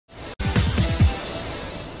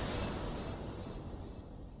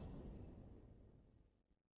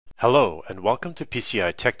Hello and welcome to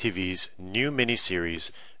PCI Tech TV's new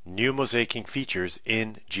mini-series, New Mosaicing Features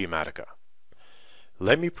in Geomatica.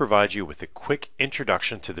 Let me provide you with a quick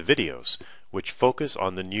introduction to the videos, which focus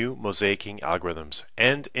on the new mosaicing algorithms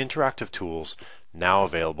and interactive tools now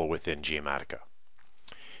available within Geomatica.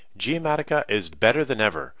 Geomatica is better than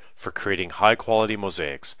ever for creating high-quality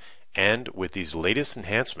mosaics, and with these latest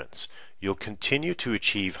enhancements, you'll continue to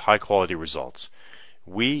achieve high-quality results.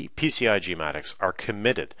 We, PCI Geomatics, are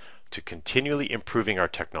committed to continually improving our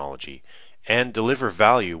technology and deliver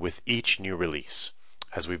value with each new release,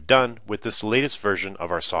 as we've done with this latest version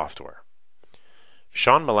of our software.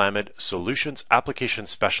 Sean Malamed, Solutions Application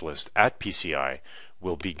Specialist at PCI,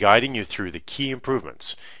 will be guiding you through the key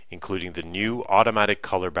improvements, including the new automatic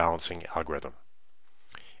color balancing algorithm.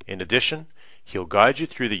 In addition, he'll guide you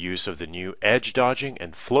through the use of the new edge dodging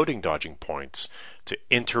and floating dodging points to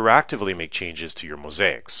interactively make changes to your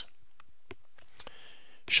mosaics.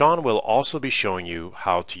 Sean will also be showing you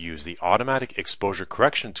how to use the automatic exposure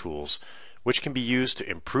correction tools, which can be used to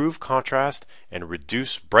improve contrast and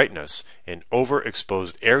reduce brightness in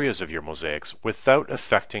overexposed areas of your mosaics without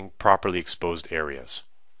affecting properly exposed areas.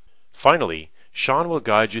 Finally, Sean will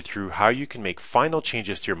guide you through how you can make final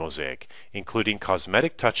changes to your mosaic, including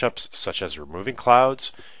cosmetic touch-ups such as removing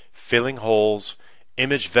clouds, filling holes,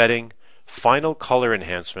 image vetting, final color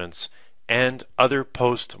enhancements, and other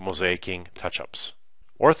post-mosaicing touch-ups.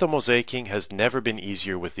 Ortho-mosaics has never been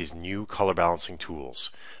easier with these new color balancing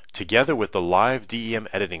tools. Together with the live DEM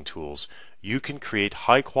editing tools, you can create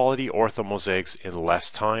high-quality ortho-mosaics in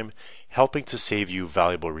less time, helping to save you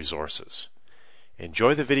valuable resources.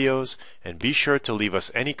 Enjoy the videos and be sure to leave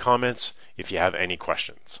us any comments if you have any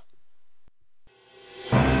questions.